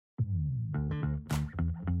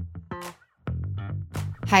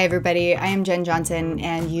Hi, everybody. I am Jen Johnson,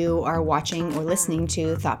 and you are watching or listening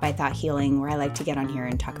to Thought by Thought Healing, where I like to get on here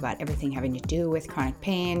and talk about everything having to do with chronic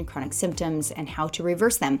pain, chronic symptoms, and how to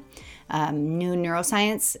reverse them. New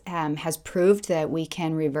neuroscience has proved that we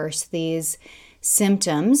can reverse these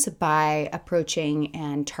symptoms by approaching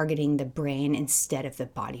and targeting the brain instead of the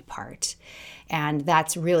body part. And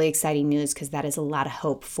that's really exciting news because that is a lot of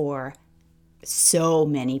hope for so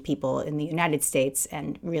many people in the United States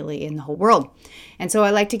and really in the whole world. And so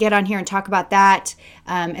I like to get on here and talk about that,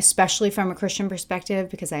 especially from a Christian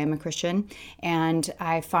perspective, because I am a Christian. And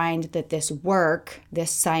I find that this work,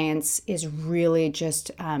 this science is really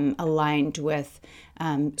just aligned with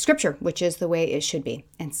Scripture, which is the way it should be.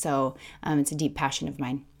 And so it's a deep passion of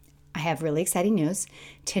mine. I have really exciting news.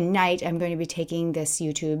 Tonight, I'm going to be taking this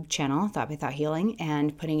YouTube channel, Thought by Thought Healing,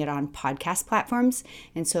 and putting it on podcast platforms.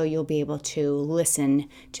 And so you'll be able to listen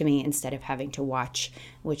to me instead of having to watch,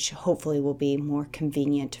 which hopefully will be more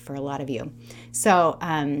convenient for a lot of you. So,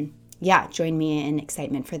 join me in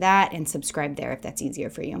excitement for that and subscribe there if that's easier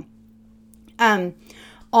for you.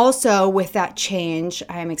 Also, with that change,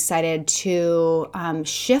 I'm excited to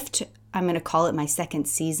shift. I'm going to call it my second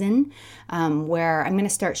season, where I'm going to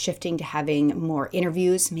start shifting to having more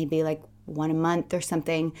interviews, maybe like one a month or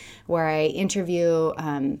something, where I interview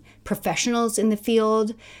professionals in the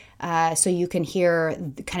field, so you can hear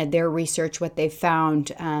kind of their research, what they've found,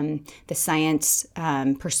 the science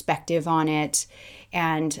perspective on it,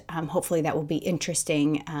 and hopefully that will be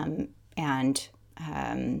interesting and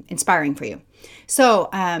inspiring for you. So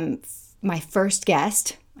my first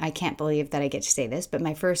guest, I can't believe that I get to say this, but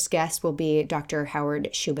my first guest will be Dr. Howard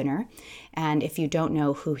Schubiner. And if you don't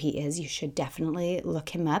know who he is, you should definitely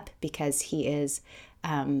look him up because he is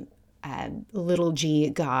a little g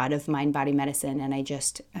god of mind-body medicine. And I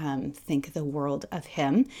just think the world of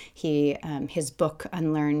him. His book,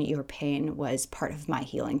 Unlearn Your Pain, was part of my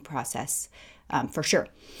healing process. For sure.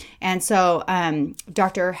 And so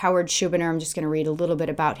Dr. Howard Schubiner, I'm just going to read a little bit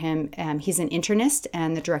about him. He's an internist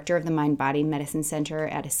and the director of the Mind-Body Medicine Center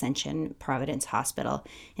at Ascension Providence Hospital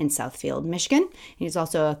in Southfield, Michigan. He's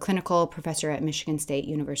also a clinical professor at Michigan State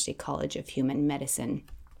University College of Human Medicine.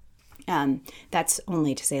 That's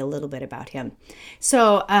only to say a little bit about him.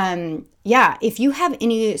 So, if you have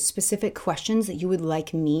any specific questions that you would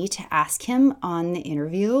like me to ask him on the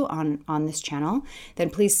interview on this channel, then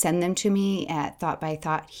please send them to me at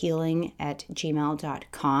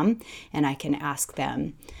thoughtbythoughthealing@gmail.com and I can ask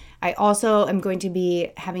them. I also am going to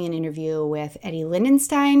be having an interview with Eddie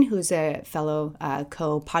Lindenstein, who's a fellow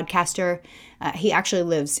co-podcaster. He actually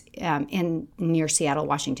lives near Seattle,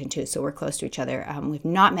 Washington, too, so we're close to each other. We've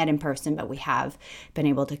not met in person, but we have been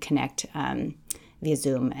able to connect via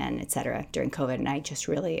Zoom and et cetera during COVID, and I just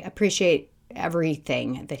really appreciate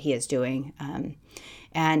everything that he is doing.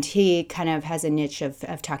 And he kind of has a niche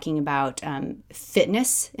of talking about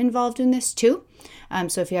fitness involved in this too.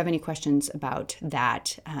 So if you have any questions about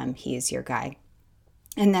that, he is your guy.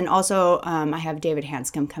 And then also I have David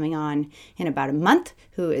Hanscom coming on in about a month,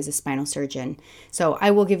 who is a spinal surgeon. So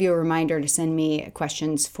I will give you a reminder to send me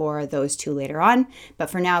questions for those two later on. But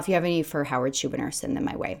for now, if you have any for Howard Schubiner, send them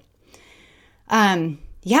my way.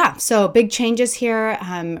 So big changes here.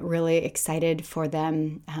 I'm really excited for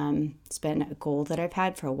them. It's been a goal that I've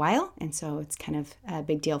had for a while, and so it's kind of a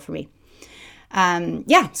big deal for me.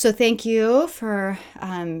 So thank you for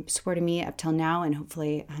supporting me up till now, and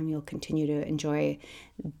hopefully you'll continue to enjoy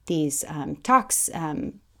these talks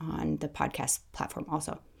on the podcast platform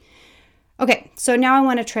also. Okay, so now I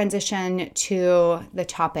want to transition to the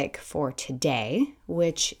topic for today,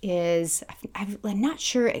 which is, I'm not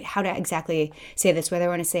sure how to exactly say this, whether I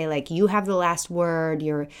want to say like, you have the last word,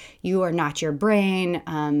 you are not your brain,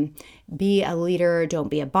 be a leader, don't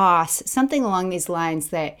be a boss, something along these lines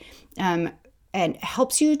that and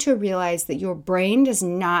helps you to realize that your brain is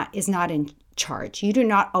not in charge. You do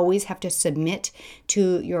not always have to submit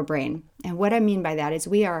to your brain. And what I mean by that is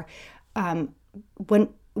we are,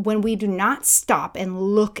 when we do not stop and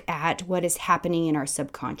look at what is happening in our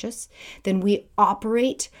subconscious, then we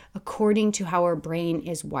operate according to how our brain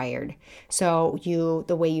is wired. So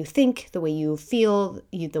the way you think, the way you feel,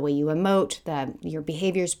 the way you emote, your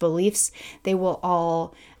behaviors, beliefs, they will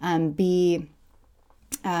all be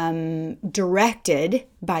directed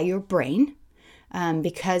by your brain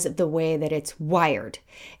because of the way that it's wired.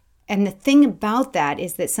 And the thing about that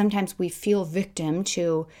is that sometimes we feel victim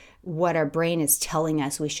to what our brain is telling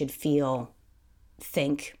us we should feel,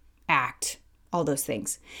 think, act, all those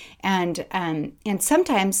things. And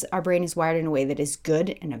sometimes our brain is wired in a way that is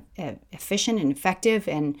good and efficient and effective,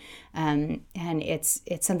 and it's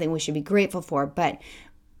something we should be grateful for. But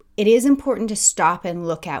it is important to stop and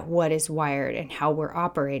look at what is wired and how we're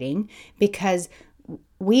operating, because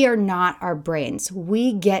we are not our brains.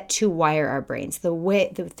 We get to wire our brains.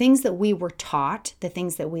 The things that we were taught, the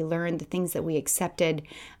things that we learned, the things that we accepted,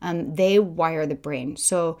 they wire the brain.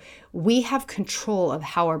 So we have control of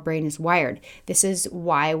how our brain is wired. This is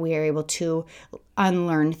why we are able to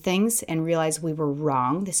unlearn things and realize we were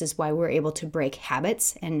wrong. This is why we're able to break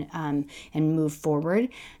habits and move forward.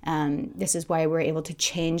 This is why we're able to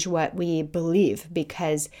change what we believe,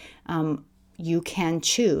 because you can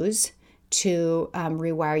choose to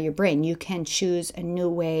rewire your brain. You can choose a new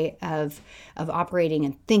way of operating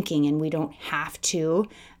and thinking, and we don't have to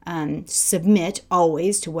submit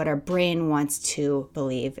always to what our brain wants to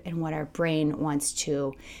believe and what our brain wants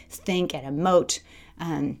to think and emote.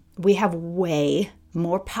 We have way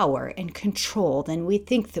more power and control than we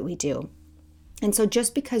think that we do. And so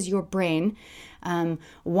just because your brain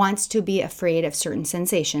wants to be afraid of certain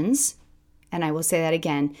sensations, and I will say that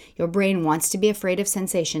again, your brain wants to be afraid of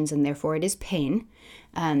sensations, and therefore it is pain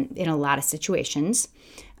in a lot of situations.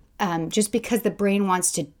 Just because the brain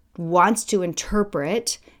wants to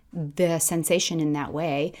interpret the sensation in that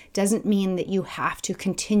way doesn't mean that you have to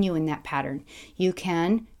continue in that pattern. You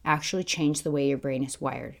can actually change the way your brain is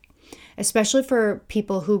wired. Especially for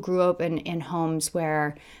people who grew up in homes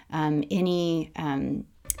where any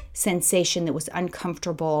sensation that was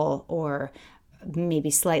uncomfortable or maybe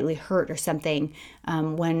slightly hurt or something,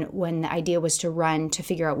 when the idea was to run to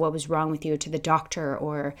figure out what was wrong with you to the doctor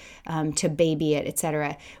or to baby it,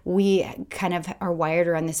 etc. We kind of are wired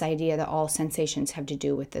around this idea that all sensations have to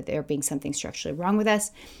do with that there being something structurally wrong with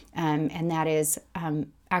us, and that is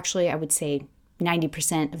actually, I would say,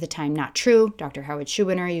 90% of the time not true. Dr. Howard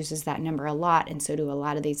Schubiner uses that number a lot, and so do a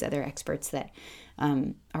lot of these other experts that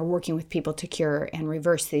are working with people to cure and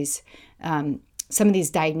reverse these some of these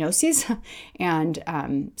diagnoses and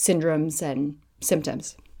syndromes and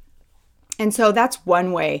symptoms. And so that's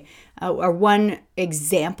one way or one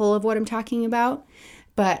example of what I'm talking about.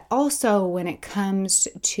 But also when it comes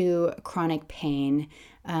to chronic pain,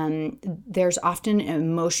 there's often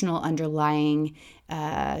emotional underlying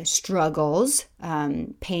struggles,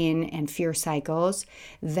 pain and fear cycles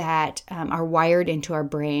that are wired into our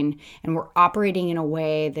brain, and we're operating in a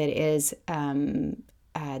way that is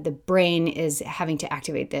the brain is having to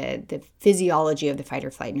activate the physiology of the fight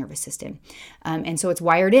or flight nervous system, and so it's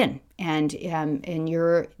wired in, and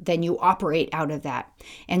then you operate out of that.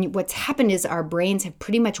 And what's happened is our brains have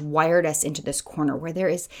pretty much wired us into this corner where there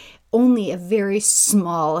is only a very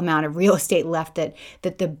small amount of real estate left that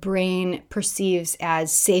the brain perceives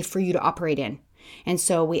as safe for you to operate in. And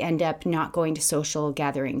so we end up not going to social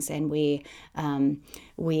gatherings, and we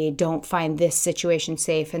don't find this situation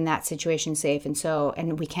safe and that situation safe,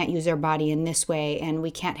 and we can't use our body in this way, and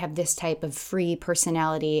we can't have this type of free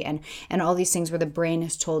personality, and all these things where the brain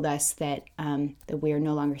has told us that we are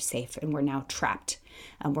no longer safe and we're now trapped.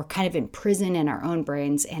 We're kind of in prison in our own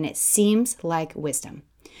brains, and it seems like wisdom.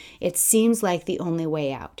 It seems like the only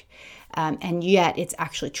way out. And yet it's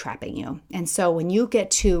actually trapping you. And so when you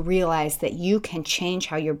get to realize that you can change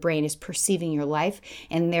how your brain is perceiving your life,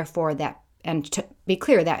 and therefore and to be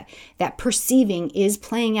clear, that perceiving is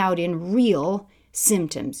playing out in real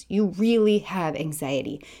symptoms. You really have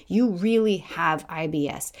anxiety. You really have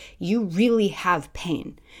IBS. You really have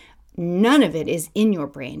pain. None of it is in your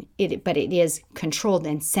brain, but it is controlled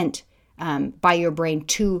and sent by your brain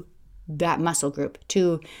to that muscle group,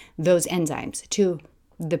 to those enzymes, to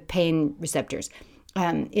the pain receptors.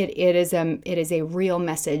 It is a real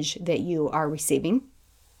message that you are receiving,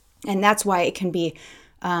 and that's why it can be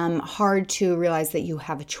hard to realize that you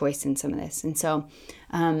have a choice in some of this. And so,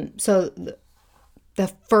 the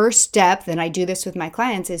first step, and I do this with my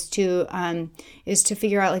clients, is to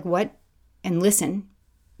figure out what, and listen.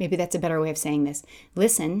 Maybe that's a better way of saying this.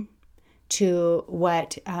 Listen to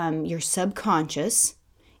what your subconscious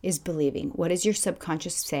is believing. What is your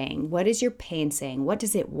subconscious saying? What is your pain saying? What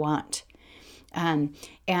does it want?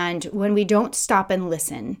 And when we don't stop and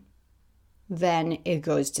listen, then it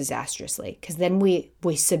goes disastrously, because then we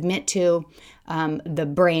submit to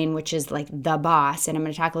the brain, which is like the boss. And I'm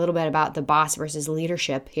going to talk a little bit about the boss versus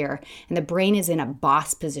leadership here. And the brain is in a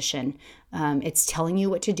boss position. It's telling you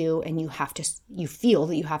what to do, and you feel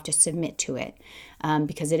that you have to submit to it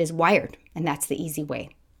because it is wired, and that's the easy way.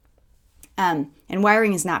 And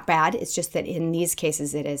wiring is not bad. It's just that in these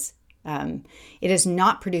cases, it is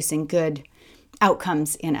not producing good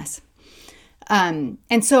outcomes in us.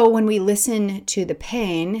 And so when we listen to the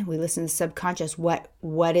pain, we listen to the subconscious, what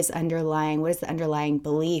is the underlying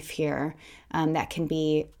belief here, that can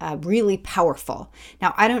be really powerful.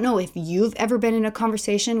 Now, I don't know if you've ever been in a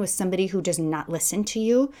conversation with somebody who does not listen to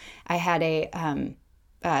you. I had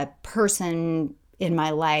a person in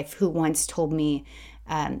my life who once told me,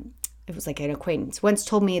 it was like an acquaintance, once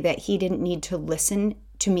told me that he didn't need to listen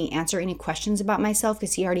to me answer any questions about myself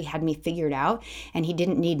because he already had me figured out and he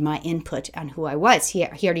didn't need my input on who I was. He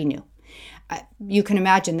already knew. You can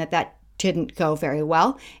imagine that didn't go very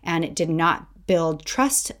well, and it did not build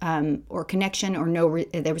trust or connection, or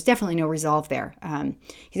there was definitely no resolve there.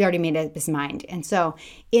 He's already made up his mind. And so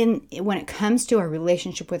when it comes to our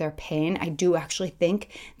relationship with our pain, I do actually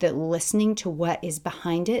think that listening to what is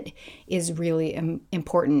behind it is really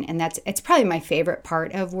important. And it's probably my favorite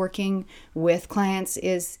part of working with clients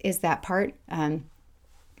is that part. I've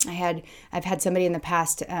had somebody in the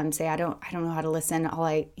past say, I don't know how to listen.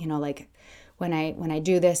 When I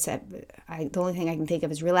do this, the only thing I can think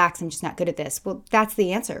of is relax. I'm just not good at this. Well, that's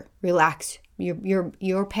the answer. Relax.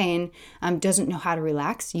 Your pain doesn't know how to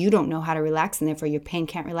relax. You don't know how to relax, and therefore your pain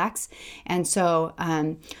can't relax. And so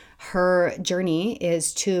her journey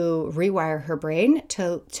is to rewire her brain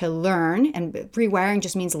to learn. And rewiring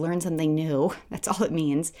just means learn something new. That's all it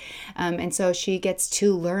means. And so she gets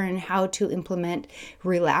to learn how to implement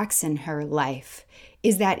relax in her life.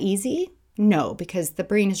 Is that easy? No, because the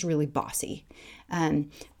brain is really bossy.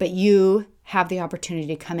 But you have the opportunity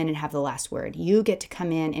to come in and have the last word. You get to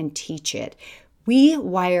come in and teach it. We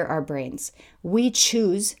wire our brains. We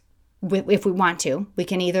choose, if we want to, we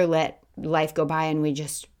can either let life go by and we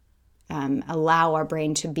just allow our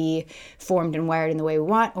brain to be formed and wired in the way we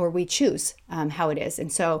want, or we choose how it is.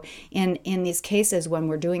 And so in these cases, when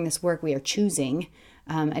we're doing this work, we are choosing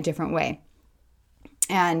a different way.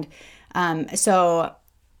 And so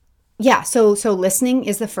listening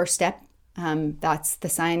is the first step. That's the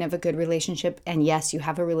sign of a good relationship. And yes, you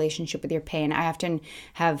have a relationship with your pain. I often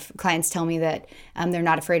have clients tell me that they're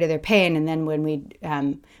not afraid of their pain. And then when we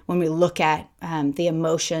look at the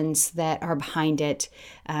emotions that are behind it,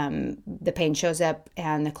 the pain shows up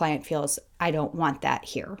and the client feels, I don't want that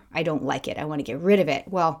here. I don't like it. I want to get rid of it.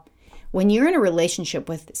 Well, when you're in a relationship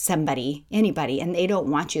with somebody, anybody, and they don't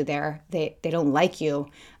want you there, they don't like you,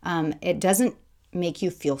 it doesn't make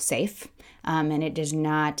you feel safe, and it does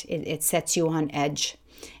not. It sets you on edge,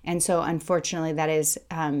 and so unfortunately, that is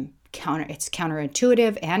It's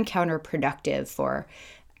counterintuitive and counterproductive for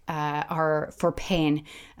pain.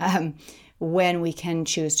 When we can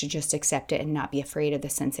choose to just accept it and not be afraid of the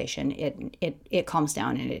sensation, it calms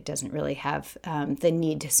down and it doesn't really have the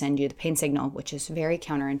need to send you the pain signal, which is very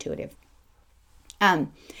counterintuitive.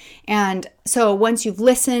 And so once you've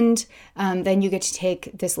listened, then you get to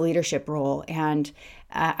take this leadership role. And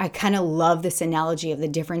I kind of love this analogy of the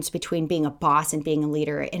difference between being a boss and being a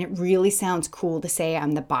leader. And it really sounds cool to say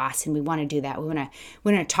I'm the boss, and we want to do that. We want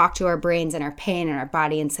to talk to our brains and our pain and our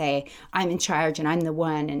body and say, I'm in charge and I'm the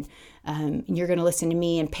one, and you're going to listen to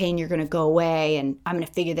me, and pain, you're going to go away, and I'm going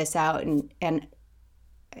to figure this out. And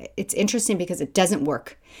it's interesting because it doesn't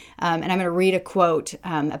work. And I'm going to read a quote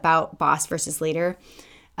about boss versus leader.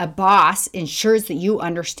 A boss ensures that you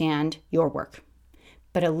understand your work,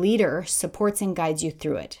 but a leader supports and guides you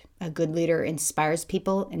through it. A good leader inspires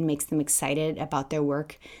people and makes them excited about their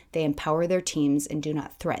work. They empower their teams and do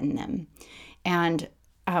not threaten them. And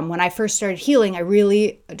when I first started healing,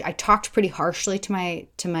 I talked pretty harshly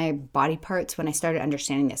to my body parts when I started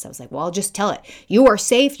understanding this. I was like, well, I'll just tell it. You are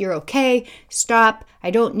safe. You're okay. Stop.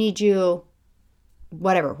 I don't need you.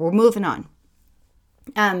 Whatever. We're moving on.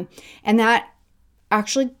 And that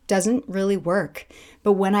actually doesn't really work.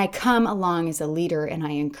 But when I come along as a leader and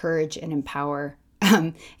I encourage and empower,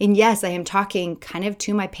 and yes, I am talking kind of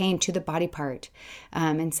to my pain, to the body part,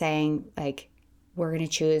 and saying, like, we're going to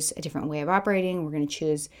choose a different way of operating. We're going to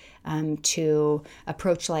choose to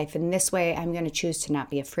approach life in this way. I'm going to choose to not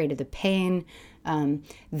be afraid of the pain.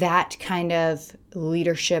 That kind of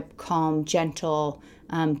leadership, calm, gentle,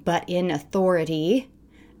 but in authority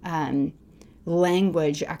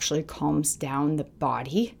language actually calms down the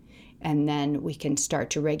body. And then we can start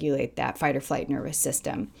to regulate that fight or flight nervous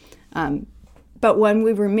system. But when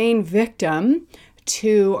we remain victim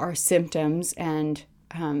to our symptoms and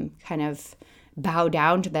kind of bow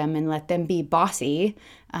down to them and let them be bossy,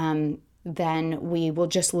 then we will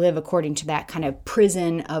just live according to that kind of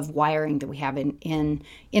prison of wiring that we have in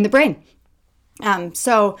the brain.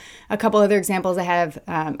 So a couple other examples I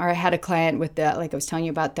had a client with like I was telling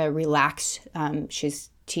you about the relax. She's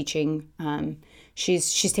teaching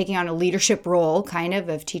she's taking on a leadership role, kind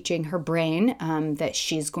of teaching her brain that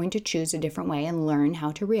she's going to choose a different way and learn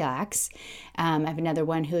how to relax. I have another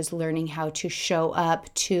one who is learning how to show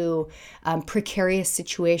up to precarious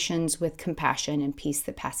situations with compassion and peace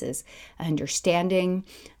that passes understanding.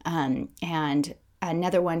 And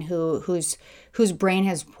another one whose brain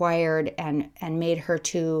has wired and made her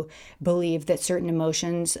to believe that certain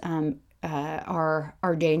emotions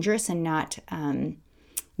are dangerous and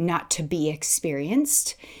not to be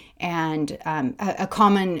experienced. And a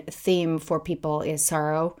common theme for people is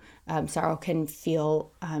sorrow. Sorrow can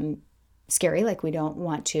feel scary, like we don't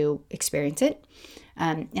want to experience it.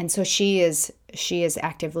 And so she is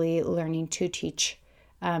actively learning to teach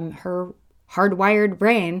her hardwired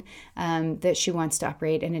brain that she wants to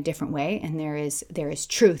operate in a different way. And there is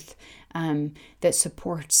truth that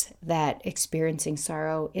supports that experiencing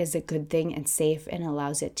sorrow is a good thing and safe and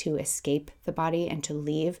allows it to escape the body and to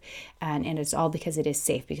leave. And it's all because it is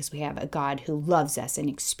safe, because we have a God who loves us, and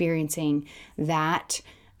experiencing that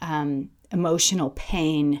emotional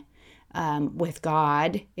pain with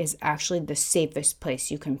God is actually the safest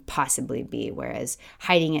place you can possibly be, whereas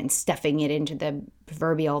hiding it and stuffing it into the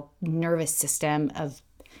proverbial nervous system of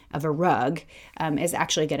a rug is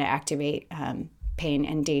actually going to activate pain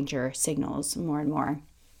and danger signals more and more.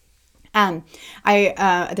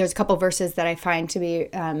 There's a couple verses that I find to be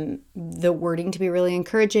the wording to be really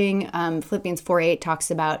encouraging. Philippians 4:8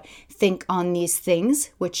 talks about think on these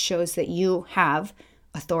things, which shows that you have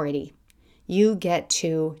authority. You get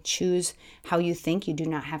to choose how you think. You do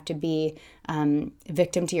not have to be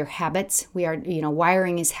victim to your habits.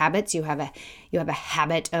 Wiring is habits. You have a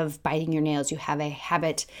habit of biting your nails. You have a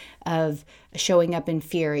habit of showing up in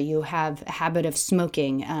fear. You have a habit of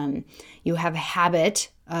smoking. You have a habit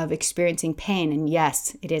of experiencing pain. And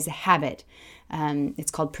yes, it is a habit.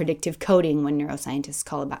 It's called predictive coding when neuroscientists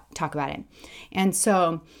talk about it. And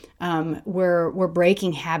so we're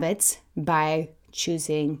breaking habits by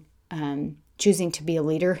choosing to be a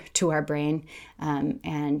leader to our brain,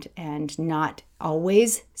 and not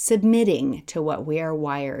always submitting to what we are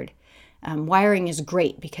wired. Wiring is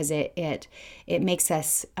great because it makes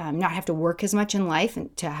us not have to work as much in life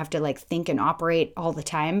and to have to think and operate all the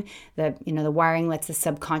time. The wiring lets the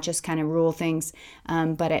subconscious kind of rule things,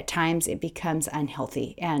 but at times it becomes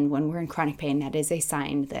unhealthy. And when we're in chronic pain, that is a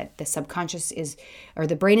sign that the subconscious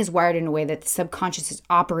the brain is wired in a way that the subconscious is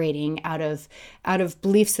operating out of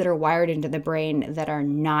beliefs that are wired into the brain that are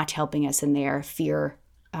not helping us, and they are fear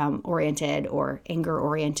oriented or anger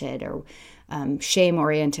oriented or shame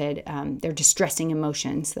oriented. They're distressing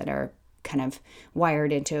emotions that are kind of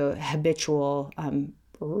wired into habitual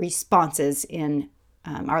responses in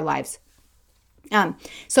our lives.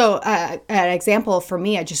 So an example for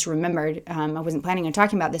me, I just remembered, I wasn't planning on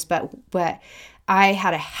talking about this, but I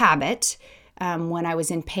had a habit when I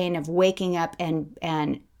was in pain of waking up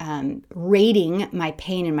and rating my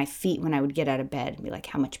pain in my feet when I would get out of bed and be like,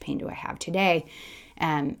 how much pain do I have today?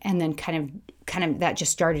 And then kind of that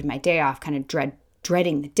just started my day off, kind of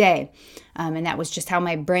dreading the day. And that was just how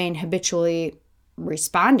my brain habitually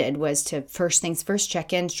responded, was to first things first,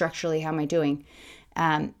 check in structurally, how am I doing?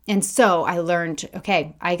 And so I learned,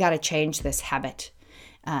 okay, I got to change this habit.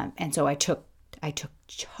 And so I took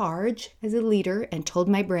charge as a leader and told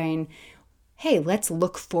my brain, hey, let's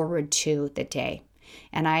look forward to the day.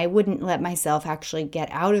 And I wouldn't let myself actually get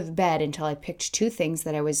out of bed until I picked two things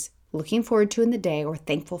that I was looking forward to in the day or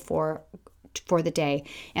thankful for the day,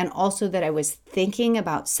 and also that I was thinking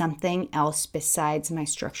about something else besides my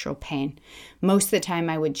structural pain. Most of the time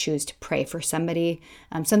I would choose to pray for somebody,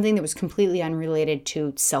 something that was completely unrelated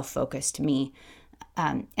to self-focus to me.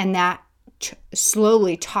 And that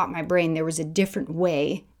slowly taught my brain there was a different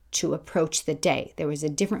way to approach the day. There was a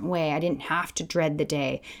different way. I didn't have to dread the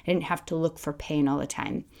day. I didn't have to look for pain all the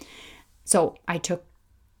time. So I took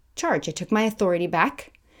charge. I took my authority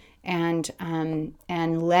back and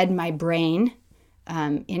led my brain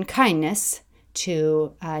in kindness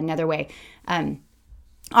to another way.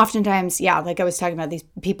 Oftentimes, like I was talking about, these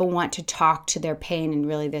people want to talk to their pain in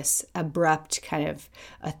really this abrupt kind of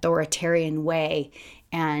authoritarian way.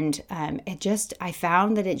 And I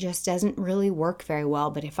found that it just doesn't really work very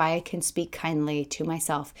well. But if I can speak kindly to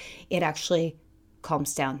myself, it actually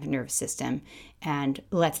calms down the nervous system and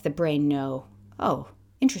lets the brain know, oh,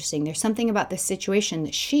 interesting, there's something about this situation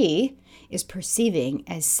that she is perceiving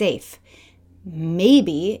as safe.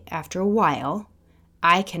 Maybe after a while,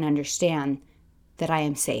 I can understand that I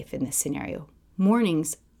am safe in this scenario.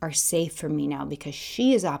 Mornings are safe for me now because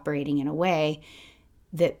she is operating in a way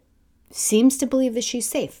that seems to believe that she's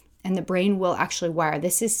safe. And the brain will actually wire.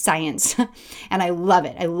 This is science. And I love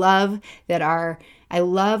it. I love that our I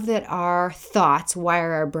love that our thoughts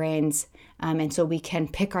wire our brains. And so we can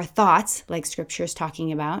pick our thoughts, like Scripture is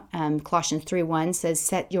talking about. Colossians 3:1 says,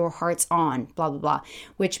 "Set your hearts on," blah blah blah,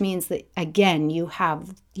 which means that again, you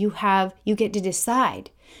get to decide.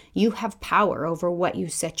 You have power over what you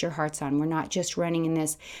set your hearts on. We're not just running in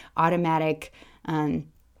this automatic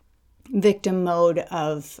victim mode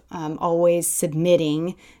of always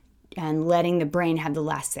submitting and letting the brain have the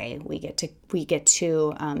last say. We get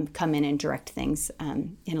to come in and direct things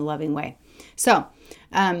in a loving way. So.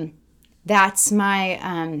 That's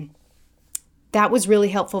my, that was really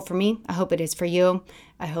helpful for me. I hope it is for you.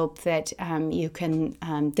 I hope that you can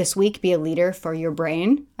this week be a leader for your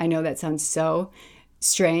brain. I know that sounds so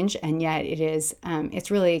strange, and yet it is.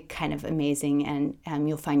 It's really kind of amazing, and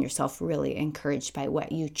you'll find yourself really encouraged by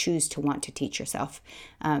what you choose to want to teach yourself,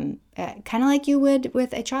 kind of like you would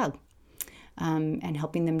with a child. And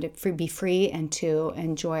helping them to be free and to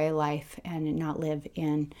enjoy life and not live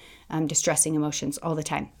in distressing emotions all the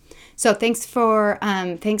time. So thanks for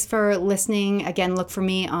listening. Again, look for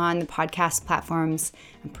me on the podcast platforms.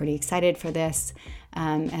 I'm pretty excited for this,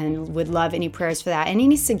 and would love any prayers for that. And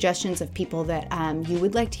any suggestions of people that you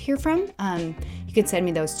would like to hear from, you could send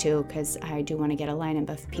me those too, because I do want to get a lineup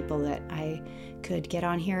of people that I could get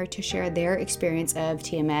on here to share their experience of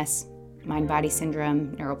TMS, mind-body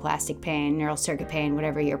syndrome, neuroplastic pain, neural circuit pain,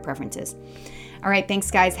 whatever your preference is. All right,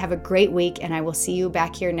 thanks, guys. Have a great week, and I will see you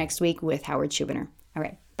back here next week with Howard Schubiner. All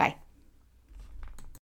right, bye.